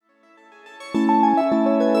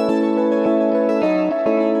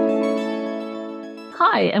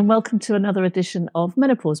Hi, and welcome to another edition of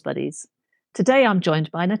Menopause Buddies. Today I'm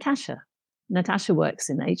joined by Natasha. Natasha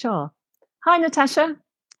works in HR. Hi, Natasha.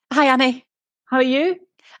 Hi, Annie. How are you?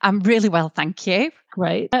 I'm really well, thank you.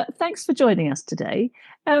 Great. Thanks for joining us today.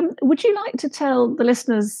 Would you like to tell the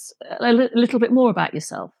listeners a little bit more about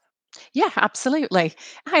yourself? Yeah, absolutely.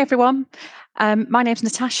 Hi, everyone. My name's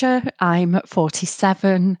Natasha. I'm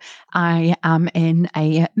 47. I am in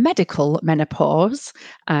a medical menopause.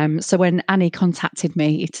 So when Annie contacted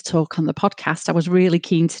me to talk on the podcast, I was really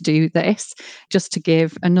keen to do this just to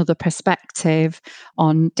give another perspective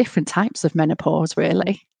on different types of menopause,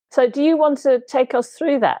 really. So do you want to take us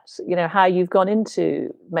through that, how you've gone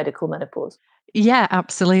into medical menopause? Yeah,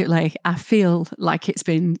 absolutely. I feel like it's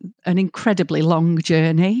been an incredibly long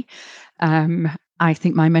journey. I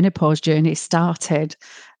think my menopause journey started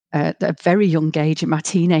at a very young age, in my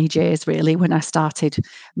teenage years, really, when I started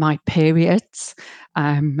my periods.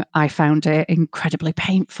 I found it incredibly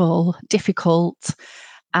painful, difficult,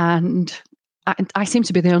 and I seemed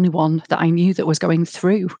to be the only one that I knew that was going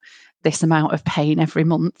through this amount of pain every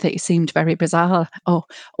month. It seemed very bizarre.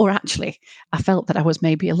 Or actually, I felt that I was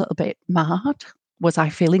maybe a little bit mad. Was I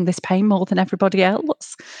feeling this pain more than everybody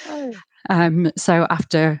else? Oh. So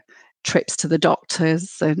after trips to the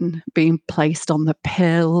doctors and being placed on the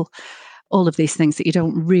pill, all of these things that you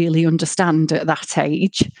don't really understand at that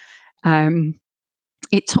age,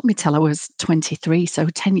 it took me till I was 23, so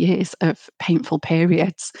 10 years of painful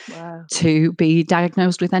periods. Wow. To be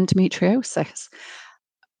diagnosed with endometriosis,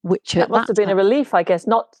 which That at must that have been a time, relief, I guess.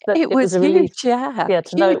 Not that it it was was a relief. huge, yeah, Yeah,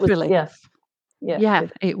 to know huge it was, relief. yeah. Yeah. Yeah,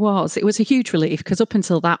 Good. it was. It was a huge relief because up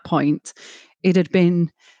until that point, it had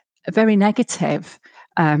been very negative.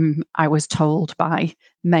 I was told by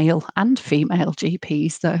male and female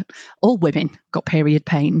GPs that all women got period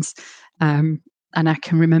pains. And I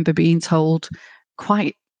can remember being told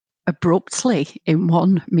quite abruptly in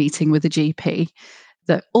one meeting with a GP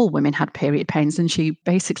that all women had period pains, and she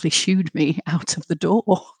basically shooed me out of the door.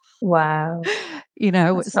 Wow. That's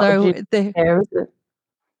not a So duty of care, is it?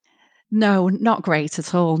 no, not great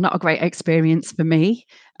at all. Not a great experience for me,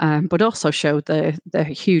 but also showed the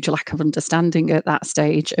huge lack of understanding at that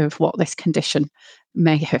stage of what this condition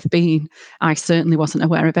may have been. I certainly wasn't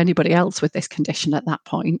aware of anybody else with this condition at that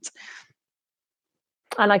point.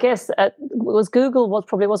 And I guess Google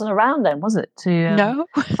probably wasn't around then, was it, to No,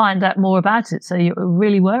 find out more about it? So you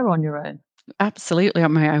really were on your own. absolutely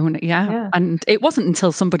on my own. Yeah. Yeah. And it wasn't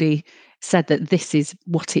until somebody said that this is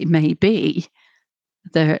what it may be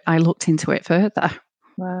that I looked into it further.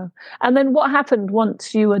 Wow. And then what happened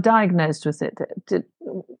once you were diagnosed with it? Did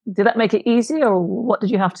that make it easy, or what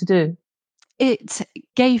did you have to do? It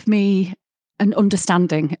gave me an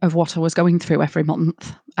understanding of what I was going through every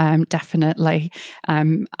month. Definitely.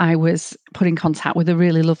 I was put in contact with a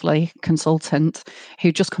really lovely consultant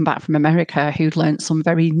who'd just come back from America, who'd learnt some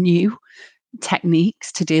very new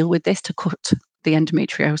techniques to deal with this, to cut the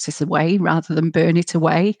endometriosis away rather than burn it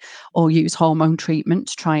away or use hormone treatment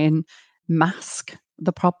to try and mask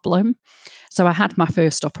the problem. So I had my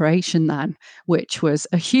first operation then, which was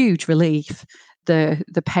a huge relief. The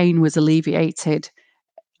pain was alleviated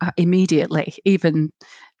immediately. Even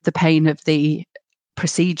the pain of the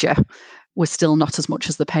procedure was still not as much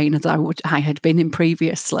as the pain as I had been in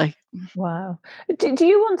previously. Wow. Do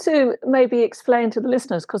you want to maybe explain to the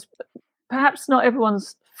listeners, because perhaps not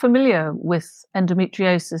everyone's familiar with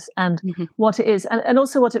endometriosis and Mhm. what it is, and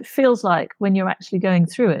also what it feels like when you're actually going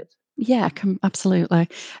through it? Yeah, absolutely.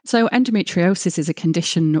 So, endometriosis is a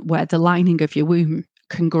condition where the lining of your womb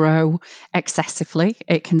can grow excessively.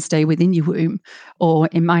 It can stay within your womb, or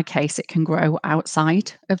in my case, it can grow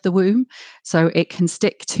outside of the womb. So, it can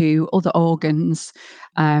stick to other organs.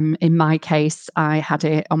 In my case, I had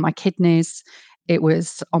it on my kidneys, it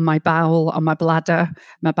was on my bowel, on my bladder.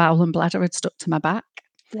 My bowel and bladder had stuck to my back.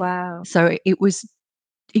 Wow. So, it was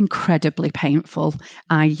incredibly painful.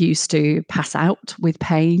 I used to pass out with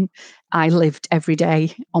pain. I lived every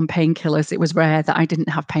day on painkillers. It was rare that I didn't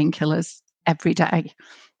have painkillers every day.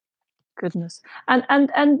 Goodness.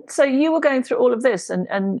 And so you were going through all of this,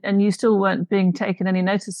 and you still weren't being taken any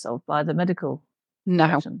notice of by the medical No,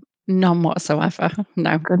 profession? none whatsoever.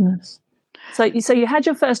 No. Goodness. So you had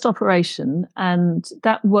your first operation, and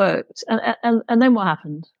that worked, and then what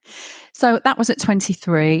happened? So that was at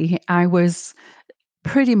 23. I was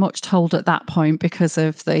pretty much told at that point, because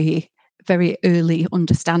of the very early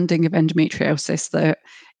understanding of endometriosis, that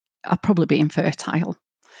I'd probably be infertile.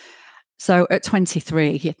 So at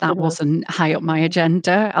 23, that Goodness. wasn't high up my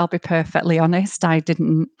agenda. I'll be perfectly honest. I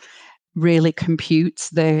didn't really compute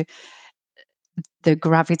the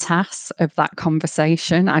gravitas of that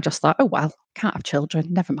conversation. I just thought, oh well, can't have children,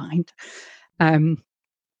 never mind. Um,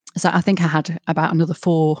 So I think I had about another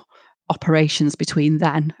 4 operations between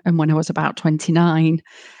then and when I was about 29.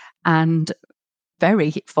 And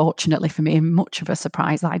very fortunately for me, and much of a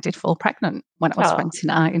surprise, I did fall pregnant when I was Oh,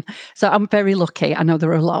 29. So I'm very lucky. I know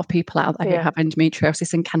there are a lot of people out there who yeah. have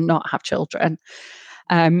endometriosis and cannot have children.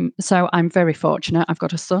 So I'm very fortunate. I've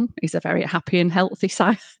got a son. He's a very happy and healthy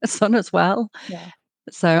son as well. Yeah.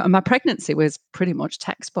 So and my pregnancy was pretty much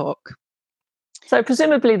textbook. So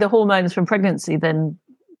presumably the hormones from pregnancy then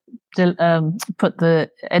put the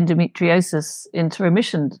endometriosis into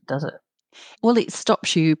remission, does it? Well, it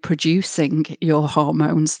stops you producing your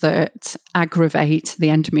hormones that aggravate the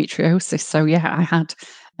endometriosis. So, yeah, I had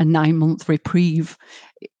a 9-month reprieve,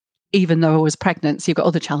 even though I was pregnant. So, you've got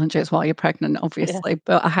other challenges while you're pregnant, Yeah. obviously.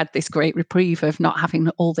 But I had this great reprieve of not having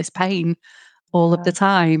all this pain all of the Wow.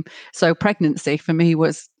 time. So, pregnancy for me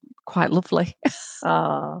was quite lovely.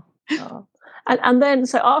 Oh, oh. And then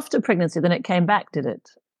so after pregnancy, then it came back, did it?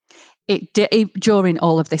 During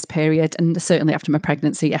all of this period, and certainly after my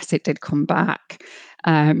pregnancy, yes, it did come back.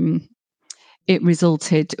 Um, it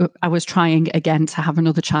resulted, I was trying again to have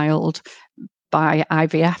another child by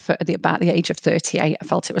IVF at about the age of 38. I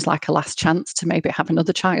felt it was like a last chance to maybe have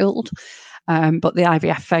another child. But the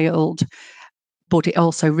IVF failed, but it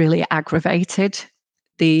also really aggravated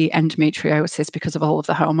the endometriosis because of all of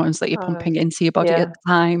the hormones that you're Oh, pumping into your body at yeah. the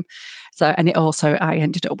time. So, and it also, I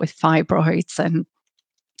ended up with fibroids and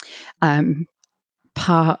um,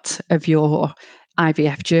 part of your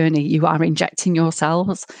IVF journey, you are injecting your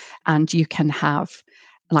cells and you can have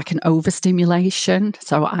like an overstimulation.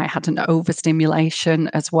 So I had an overstimulation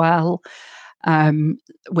as well, um,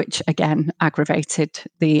 which again aggravated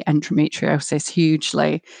the endometriosis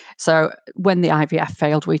hugely. So when the IVF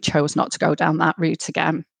failed, we chose not to go down that route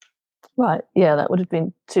again. Right. Yeah, that would have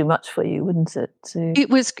been too much for you, wouldn't it? To It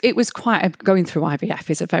was quite going through IVF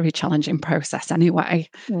is a very challenging process anyway.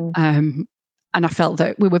 mm, Um, and I felt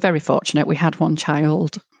that we were very fortunate. We had one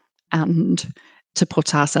child, and to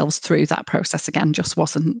put ourselves through that process again just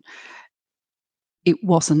wasn't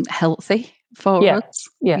healthy for yeah, us.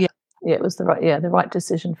 yeah, Yeah, yeah. It was the right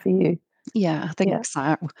decision for you. yeah, I Yeah, think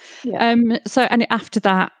so. yeah. So and after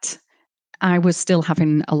that, I was still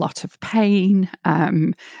having a lot of pain,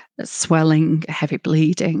 swelling, heavy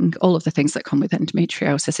bleeding, all of the things that come with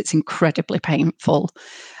endometriosis. It's incredibly painful.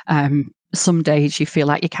 Some days you feel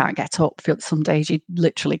like you can't get up. Some days you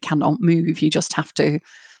literally cannot move. You just have to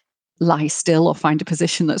lie still or find a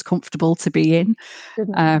position that's comfortable to be in.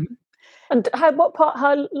 Goodness. Um, And how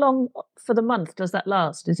long for the month does that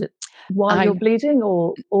last? Is it while you're I bleeding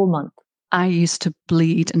or all month? I used to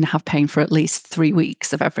bleed and have pain for at least 3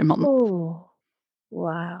 weeks of every month. Oh,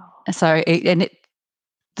 wow. So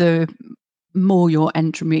the more your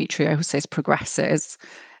endometriosis progresses,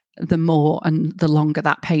 the more and the longer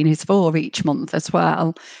that pain is for each month as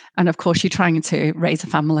well. And of course, you're trying to raise a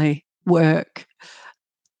family, work,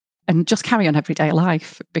 and just carry on everyday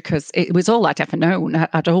life because it was all I'd ever known.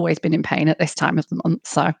 I'd always been in pain at this time of the month.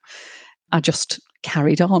 So I just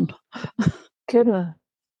carried on. Goodness.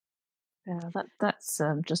 Yeah, that's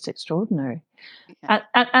just extraordinary. Yeah.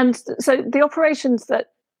 And so the operations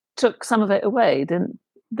that took some of it away, didn't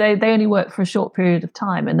they only work for a short period of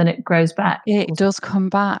time and then it grows back? It does come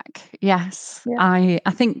back. Yes. Yeah.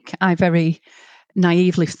 I think I very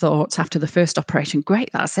naively thought after the first operation, great,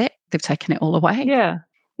 that's it. They've taken it all away. Yeah.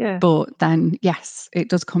 Yeah. But then, yes, it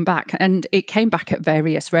does come back. And it came back at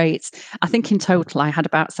various rates. I think in total, I had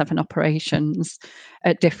about 7 operations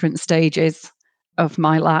at different stages of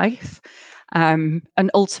my life. And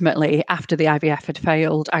ultimately, after the IVF had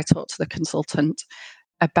failed, I talked to the consultant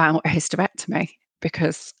about a hysterectomy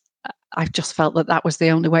because I just felt that that was the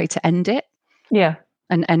only way to end it Yeah.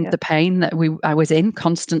 and end Yeah. the pain that I was in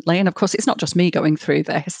constantly. And of course, it's not just me going through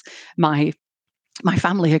this. My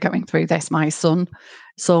family are going through this. My son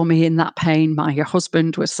saw me in that pain. My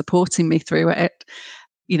husband was supporting me through it,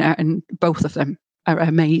 and both of them are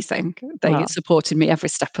amazing. They Wow. supported me every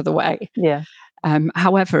step of the way. Yeah.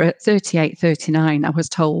 However, at 38, 39, I was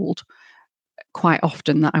told quite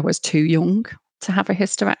often that I was too young to have a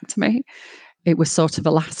hysterectomy. It was sort of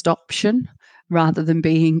a last option rather than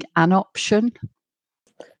being an option.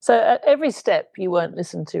 So at every step you weren't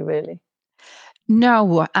listened to really.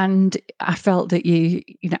 No, and I felt that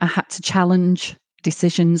I had to challenge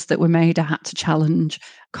decisions that were made. I had to challenge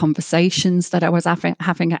conversations that I was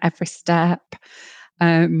having at every step.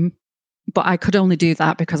 Um, but I could only do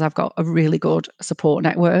that because I've got a really good support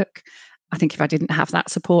network. I think if I didn't have that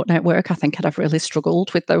support network, I think I'd have really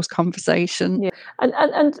struggled with those conversations. Yeah.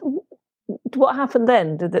 And what happened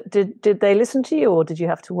then? Did they listen to you or did you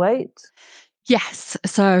have to wait? Yes.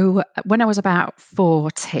 So when I was about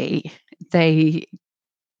 40, they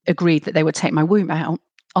agreed that they would take my womb out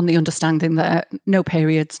on the understanding that no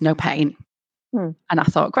periods, no pain. And I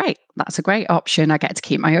thought, great, that's a great option. I get to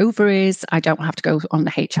keep my ovaries. I don't have to go on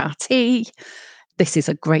the HRT. This is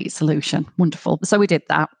a great solution. Wonderful. So we did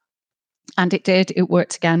that. And it did. It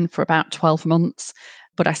worked again for about 12 months,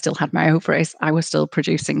 but I still had my ovaries. I was still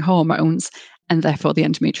producing hormones, and therefore the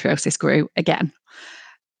endometriosis grew again.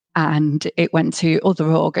 And it went to other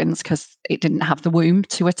organs because it didn't have the womb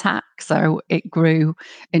to attack. So it grew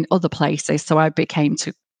in other places. So I became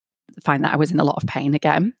to find that I was in a lot of pain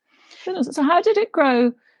again. So how did it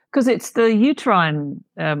grow? Because it's the uterine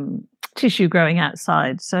tissue growing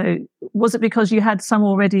outside. So was it because you had some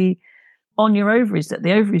already on your ovaries that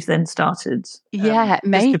the ovaries then started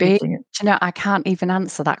Maybe. distributing it? You know, I can't even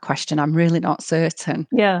answer that question. I'm really not certain.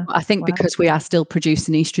 Yeah. But I think Wow. because we are still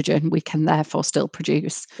producing estrogen, we can therefore still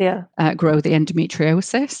produce, Yeah. grow the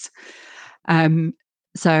endometriosis.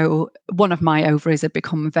 So one of my ovaries had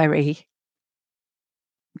become very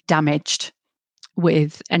damaged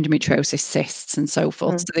with endometriosis cysts and so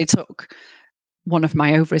forth. So they took one of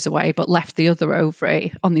my ovaries away, but left the other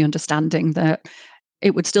ovary on the understanding that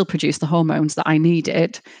it would still produce the hormones that I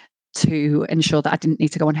needed to ensure that I didn't need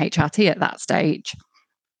to go on HRT at that stage.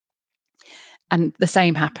 And the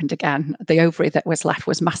same happened again. The ovary that was left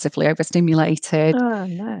was massively overstimulated. Oh,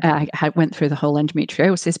 no. I went through the whole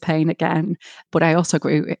endometriosis pain again, but I also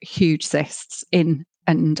grew huge cysts in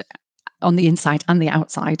and on the inside and the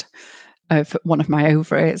outside of one of my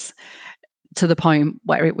ovaries, to the point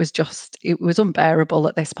where it was unbearable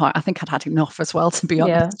at this point. I think I'd had enough as well, to be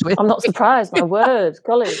honest with I'm not you. surprised. My word,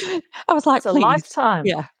 golly. I was like, It's a please, lifetime.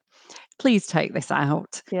 yeah, please take this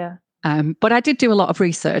out. Yeah. But I did do a lot of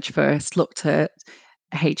research first, looked at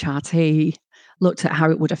HRT, looked at how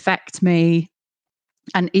it would affect me,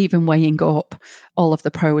 and even weighing up all of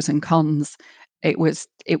the pros and cons, it was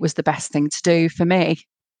the best thing to do for me.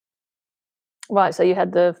 Right. So you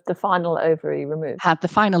had the final ovary removed. Had the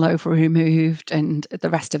final ovary removed, and the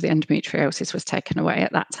rest of the endometriosis was taken away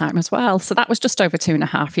at that time as well. So that was just over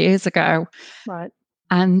 2.5 years ago. Right.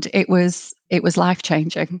 And it was life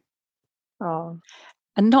changing. Oh.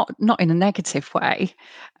 And not in a negative way.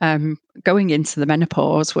 Going into the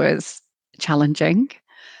menopause was challenging,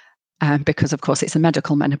 because of course it's a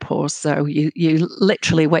medical menopause. So you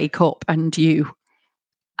literally wake up and you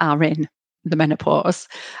are in the menopause.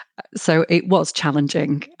 So it was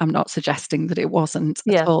challenging. I'm not suggesting that it wasn't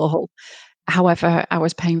at all. However, I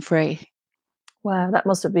was pain free. Wow, that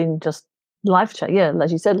must have been just life-changing. Yeah,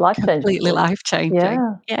 as you said, life-changing Completely for you. life changing.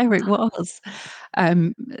 Yeah. Yeah, it was.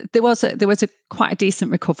 There was a quite a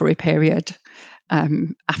decent recovery period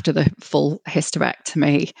after the full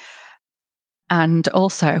hysterectomy, and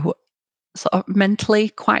also sort of mentally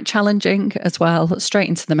quite challenging as well. Straight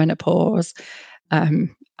into the menopause.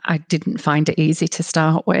 I didn't find it easy to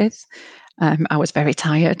start with. I was very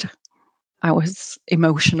tired. I was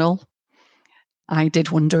emotional. I did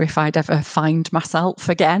wonder if I'd ever find myself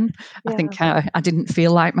again. I Yeah. think I didn't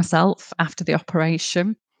feel like myself after the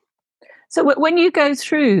operation. So when you go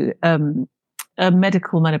through a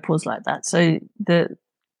medical menopause like that, so the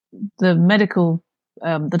medical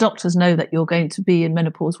the doctors know that you're going to be in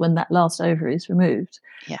menopause when that last ovary is removed.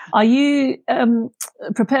 Yeah. Are you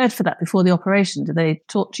prepared for that before the operation? Do they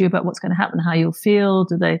talk to you about what's going to happen, how you'll feel?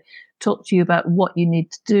 Do they talk to you about what you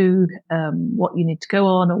need to do, what you need to go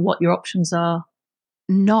on, or what your options are?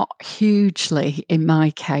 Not hugely in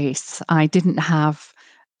my case. I didn't have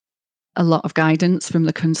a lot of guidance from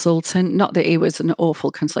the consultant. Not that he was an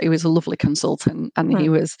awful consultant, he was a lovely consultant, and he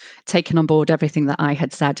was taking on board everything that I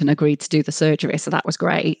had said and agreed to do the surgery. So that was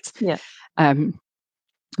great. Yeah.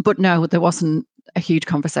 But no, there wasn't a huge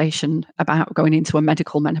conversation about going into a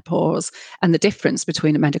medical menopause and the difference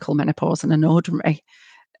between a medical menopause and an ordinary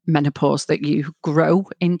menopause that you grow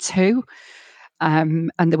into.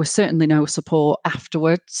 And there was certainly no support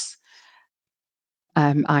afterwards.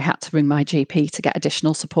 I had to ring my GP to get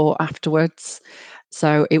additional support afterwards.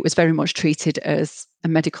 So it was very much treated as a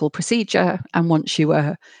medical procedure. And once you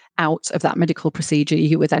were out of that medical procedure,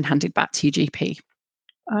 you were then handed back to your GP.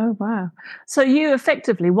 Oh, wow. So you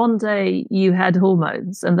effectively, one day you had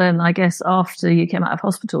hormones, and then I guess after you came out of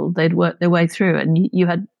hospital, they'd worked their way through it, and you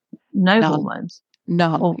had no hormones.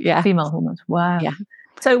 None. Or Yeah. female hormones. Wow. Yeah.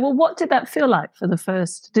 So, well, what did that feel like for the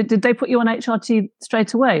first? Did they put you on HRT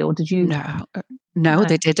straight away, or did you? No,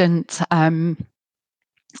 they didn't.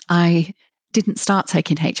 I didn't start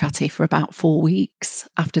taking HRT for about 4 weeks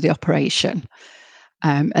after the operation.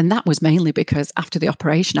 And that was mainly because after the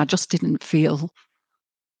operation, I just didn't feel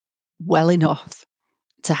well enough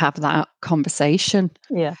to have that conversation.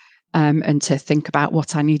 Yeah. And to think about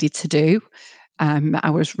what I needed to do.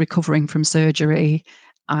 I was recovering from surgery.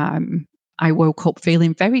 I woke up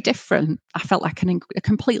feeling very different. I felt like a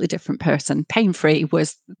completely different person. Pain-free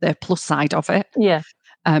was the plus side of it. Yeah.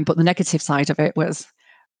 But the negative side of it was,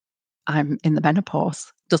 I'm in the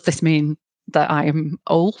menopause. Does this mean that I am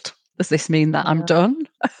old? Does this mean that I'm done?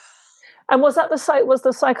 And was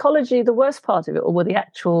the psychology the worst part of it, or were the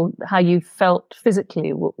actual how you felt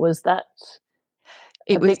physically? Was that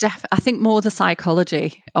a It was big? I think more the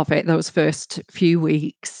psychology of it. Those first few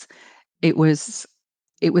weeks, it was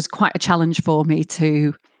quite a challenge for me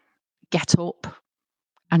to get up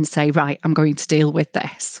and say, right, I'm going to deal with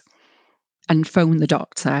this, and phone the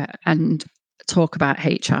doctor and talk about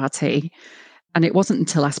HRT. And it wasn't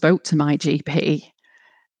until I spoke to my GP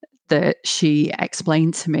that she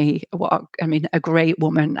explained to me a great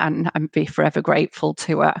woman, and I'm be forever grateful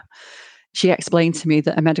to her. She explained to me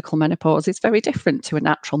that a medical menopause is very different to a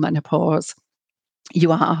natural menopause.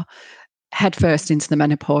 You are headfirst into the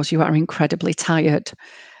menopause, you are incredibly tired.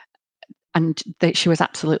 And that she was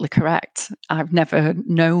absolutely correct. I've never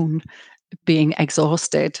known being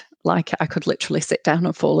exhausted. Like I could literally sit down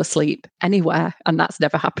and fall asleep anywhere. And that's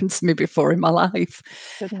never happened to me before in my life.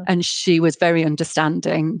 Goodness. And she was very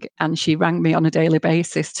understanding. And she rang me on a daily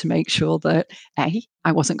basis to make sure that A,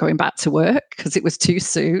 I wasn't going back to work because it was too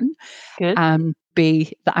soon. Good. And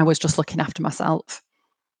B, that I was just looking after myself.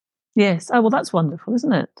 Yes. Oh, well, that's wonderful,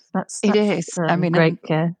 isn't it? That's It is. great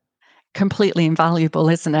care. Completely invaluable,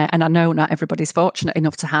 isn't it? And I know not everybody's fortunate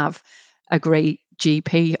enough to have a great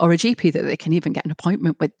GP or a GP that they can even get an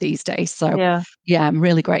appointment with these days. So, yeah, I'm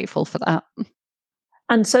really grateful for that.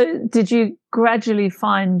 And so, did you gradually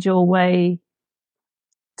find your way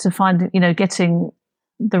to getting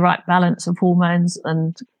the right balance of hormones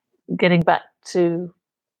and getting back to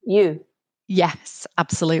you? Yes,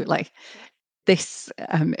 absolutely. This,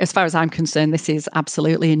 as far as I'm concerned, this is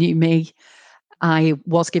absolutely a new me. I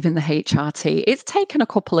was given the HRT. It's taken a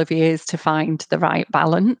couple of years to find the right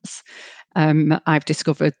balance. I've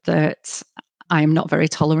discovered that I am not very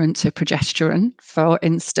tolerant to progesterone, for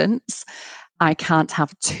instance. I can't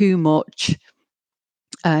have too much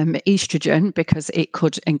estrogen because it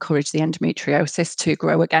could encourage the endometriosis to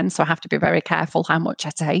grow again. So I have to be very careful how much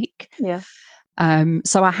I take. Yeah.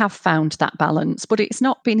 So I have found that balance, but it's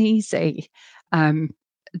not been easy.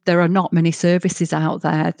 There are not many services out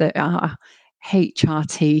there that are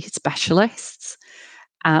HRT specialists.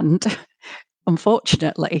 And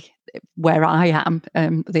unfortunately, where I am,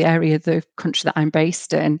 the area of the country that I'm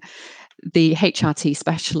based in, the HRT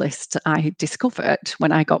specialist I discovered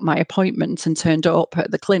when I got my appointment and turned up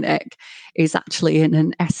at the clinic is actually in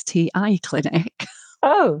an STI clinic.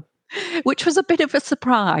 Oh, which was a bit of a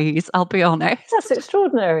surprise, I'll be honest. That's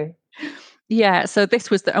extraordinary. Yeah, so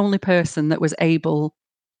this was the only person that was able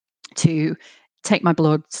to take my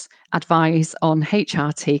bloods, advise on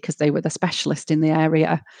HRT because they were the specialist in the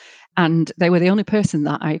area. And they were the only person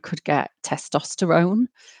that I could get testosterone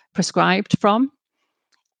prescribed from.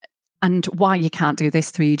 And why you can't do this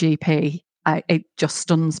through your GP, it just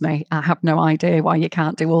stuns me. I have no idea why you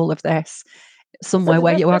can't do all of this somewhere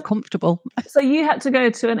where you are comfortable. So you had to go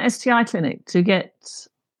to an STI clinic to get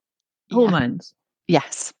hormones?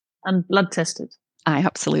 Yes. And blood tested? I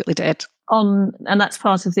absolutely did. And that's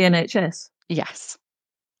part of the NHS? Yes.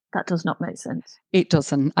 That does not make sense. It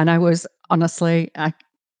doesn't. And I was honestly, I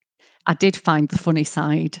did find the funny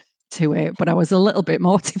side to it, but I was a little bit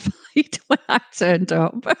mortified when I turned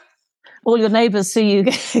up. All your neighbours see you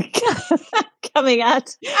coming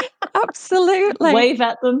out. Absolutely. Wave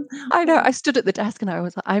at them. I know. I stood at the desk and I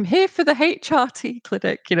was like, I'm here for the HRT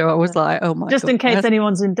clinic. I was like, oh my God. Just in case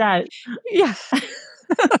anyone's in doubt. Yeah.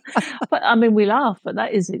 But I mean, we laugh, but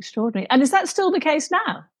that is extraordinary. And is that still the case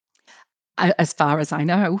now? As far as I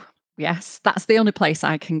know, yes. That's the only place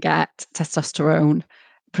I can get testosterone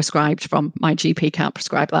prescribed from. My GP can't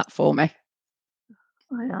prescribe that for me.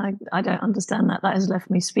 I don't understand that. That has left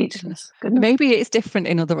me speechless. Goodness. Maybe it's different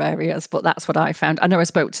in other areas, but that's what I found. I know I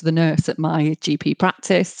spoke to the nurse at my GP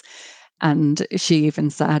practice, and she even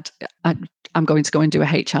said, I'm going to go and do a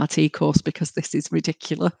HRT course because this is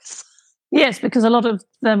ridiculous. Yes, because a lot of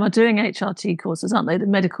them are doing HRT courses, aren't they? The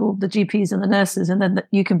GPs and the nurses, and then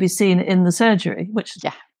you can be seen in the surgery, which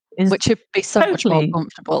would be so much more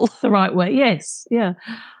comfortable. The right way. Yes. Yeah.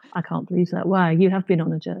 I can't believe that. Wow. You have been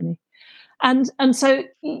on a journey. And so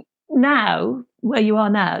now, where you are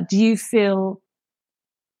now, do you feel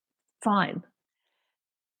fine?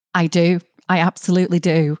 I do. I absolutely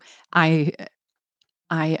do. I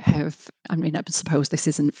suppose this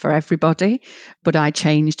isn't for everybody, but I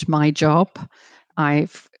changed my job.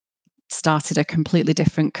 I've started a completely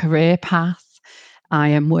different career path. I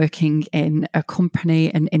am working in a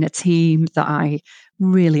company and in a team that I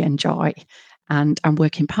really enjoy. and I'm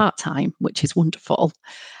working part-time, which is wonderful.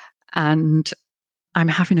 And I'm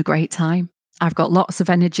having a great time. I've got lots of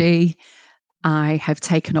energy. I have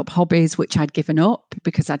taken up hobbies which I'd given up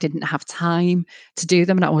because I didn't have time to do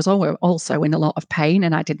them. And I was also in a lot of pain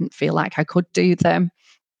and I didn't feel like I could do them.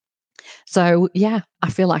 So, yeah, I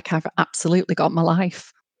feel like I've absolutely got my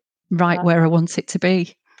life right where I want it to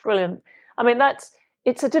be. Brilliant. I mean,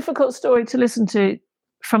 it's a difficult story to listen to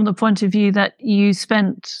from the point of view that you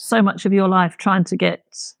spent so much of your life trying to get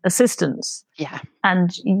assistance. Yeah.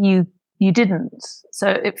 And you didn't. So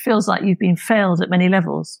it feels like you've been failed at many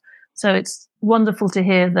levels. So it's wonderful to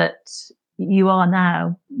hear that you are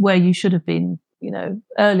now where you should have been,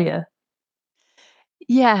 earlier.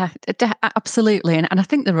 Yeah, absolutely. And I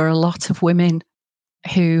think there are a lot of women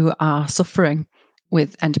who are suffering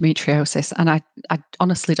with endometriosis. And I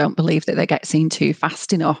honestly don't believe that they get seen to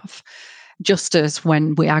fast enough. Just as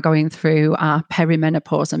when we are going through our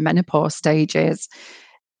perimenopause and menopause stages,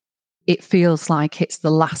 it feels like it's the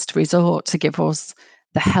last resort to give us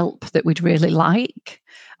the help that we'd really like.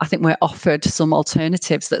 I think we're offered some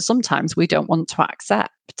alternatives that sometimes we don't want to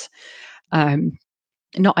accept.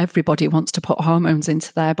 Not everybody wants to put hormones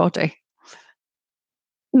into their body.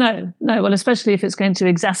 No. Well, especially if it's going to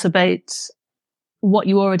exacerbate what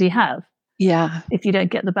you already have. Yeah. If you don't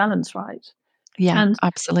get the balance right. Yeah, And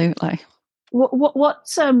absolutely. what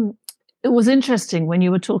it was interesting when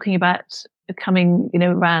you were talking about coming,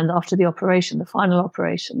 around after the operation, the final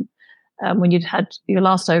operation, when you'd had your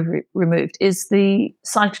last ovary removed, is the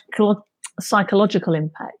psychological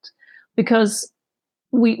impact, because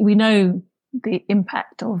we know the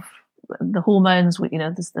impact of the hormones.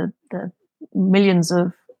 There's the millions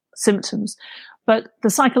of symptoms, but the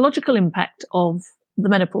psychological impact of the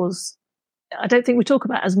menopause, I don't think we talk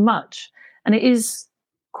about as much, and it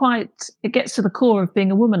gets to the core of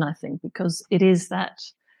being a woman, I think, because it's that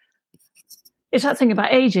thing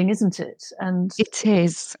about aging, isn't it? And it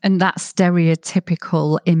is. And that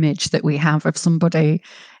stereotypical image that we have of somebody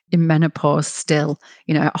in menopause still,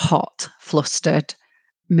 hot, flustered,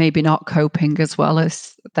 maybe not coping as well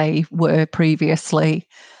as they were previously.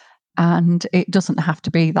 And it doesn't have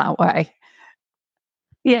to be that way.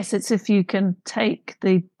 yes, it's if you can take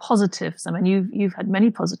the positives. I mean, you've had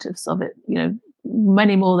many positives of it,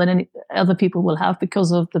 many more than any other people will have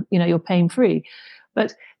because of you're pain free.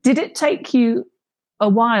 But did it take you a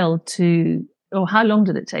while or how long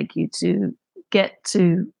did it take you to get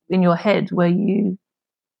to in your head where you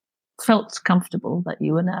felt comfortable that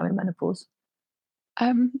you were now in menopause?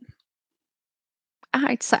 Um,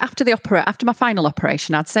 I'd say after my final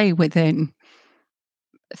operation, I'd say within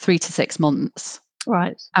 3 to 6 months,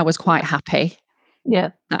 Right. I was quite happy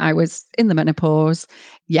Yeah. that I was in the menopause.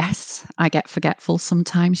 Yes, I get forgetful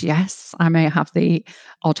sometimes. Yes, I may have the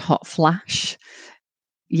odd hot flash.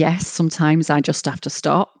 Yes, sometimes I just have to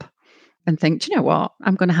stop and think, do you know what?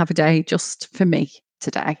 I'm going to have a day just for me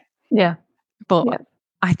today. Yeah. But Yeah.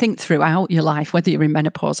 I think throughout your life, whether you're in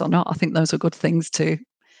menopause or not, I think those are good things to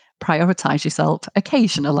prioritize yourself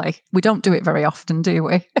occasionally. We don't do it very often, do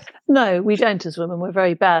we? No, we don't as women. We're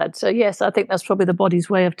very bad. So yes, I think that's probably the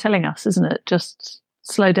body's way of telling us, isn't it? Just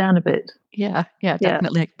slow down a bit. Yeah,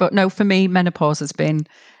 definitely. But no, for me, menopause has been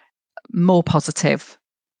more positive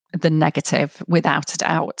than negative, without a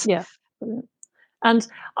doubt. Yeah. Brilliant. And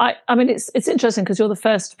I mean, it's interesting because you're the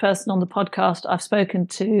first person on the podcast I've spoken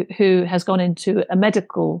to who has gone into a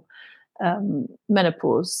medical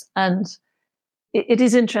menopause, and it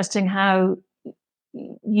is interesting how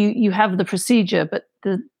you have the procedure, but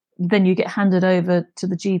then you get handed over to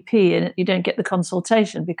the GP and you don't get the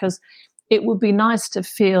consultation, because it would be nice to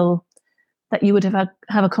feel that you would have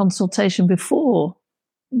a consultation before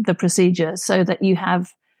the procedure, so that you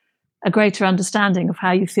have a greater understanding of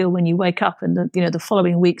how you feel when you wake up and the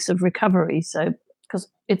following weeks of recovery. So, because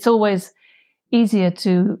it's always easier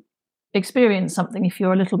to experience something if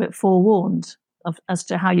you're a little bit forewarned as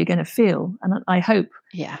to how you're going to feel. And I hope,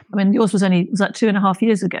 Yeah, I mean, yours was that 2.5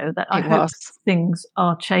 years ago, that I hope things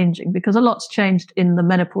are changing, because a lot's changed in the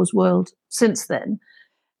menopause world since then.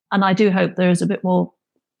 And I do hope there is a bit more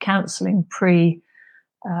counselling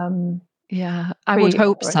yeah, I would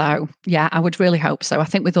hope so. Yeah, I would really hope so. I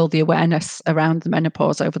think with all the awareness around the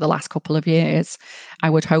menopause over the last couple of years, I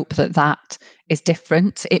would hope that is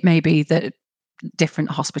different. It may be that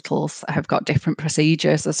different hospitals have got different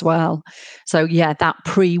procedures as well. So yeah, that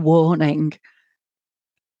pre-warning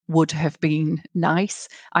would have been nice.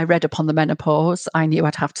 I read upon the menopause. I knew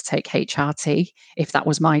I'd have to take HRT if that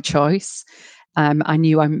was my choice. I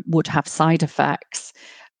knew I would have side effects,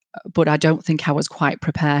 but I don't think I was quite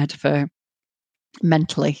prepared for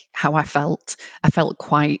mentally how I felt. I felt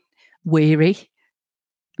quite weary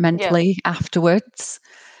mentally afterwards.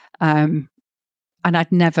 And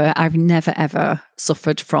I've never ever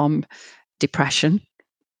suffered from depression.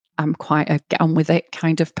 I'm quite a get on with it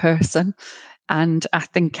kind of person. And I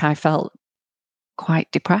think I felt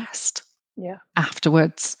quite depressed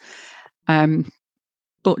afterwards.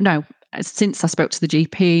 But no, since I spoke to the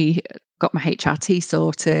GP, got my HRT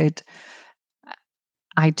sorted,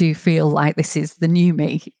 I do feel like this is the new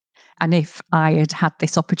me. And if I had had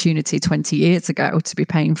this opportunity 20 years ago to be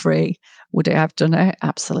pain free, would I have done it?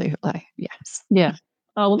 Absolutely, yes. Yeah.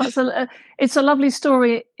 Oh, well, it's a lovely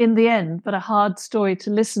story in the end, but a hard story to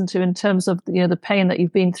listen to in terms of the pain that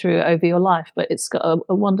you've been through over your life. But it's got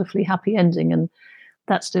a wonderfully happy ending, and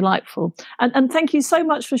that's delightful. And thank you so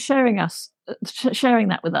much for sharing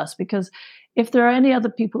that with us, because if there are any other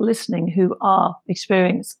people listening who are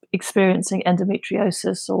experiencing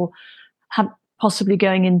endometriosis or have possibly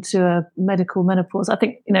going into a medical menopause, I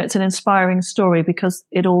think it's an inspiring story, because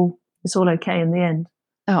it's all okay in the end.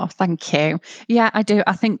 Oh, thank you. Yeah, I do.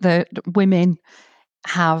 I think that women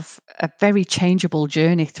have a very changeable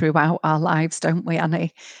journey throughout our lives, don't we,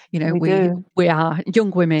 Annie? We are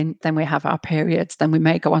young women, then we have our periods, then we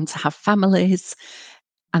may go on to have families,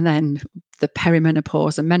 and then the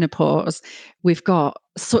perimenopause and menopause. We've got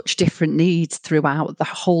such different needs throughout the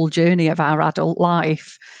whole journey of our adult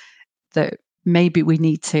life that maybe we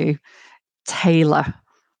need to tailor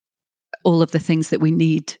all of the things that we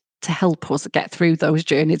need to help us get through those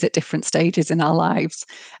journeys at different stages in our lives.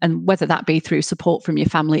 And whether that be through support from your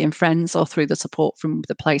family and friends or through the support from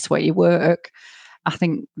the place where you work, I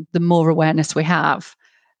think the more awareness we have,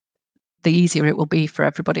 the easier it will be for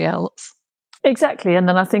everybody else. Exactly. And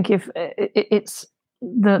then I think if it's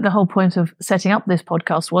the whole point of setting up this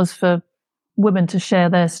podcast was for women to share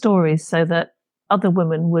their stories so that other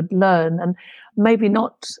women would learn and maybe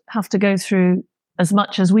not have to go through as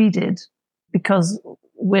much as we did, because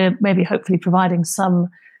we're maybe hopefully providing some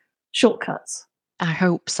shortcuts. I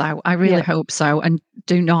hope so. I really hope so. And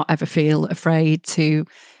do not ever feel afraid to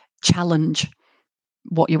challenge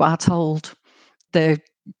what you are told. The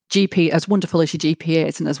GP, as wonderful as your GP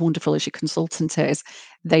is and as wonderful as your consultant is,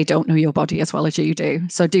 they don't know your body as well as you do.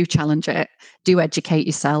 So do challenge it. Do educate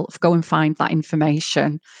yourself. Go and find that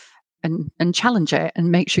information and challenge it,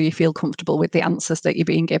 and make sure you feel comfortable with the answers that you're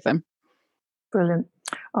being given. Brilliant.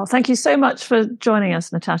 Oh, thank you so much for joining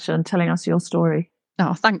us, Natasha, and telling us your story.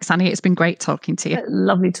 Oh, thanks, Annie. It's been great talking to you.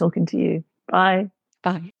 Lovely talking to you. Bye.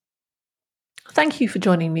 Bye. Thank you for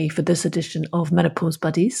joining me for this edition of Menopause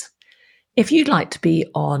Buddies. If you'd like to be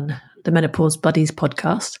on the Menopause Buddies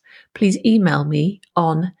podcast, please email me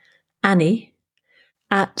on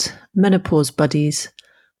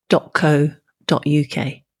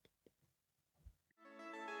annie@menopausebuddies.co.uk.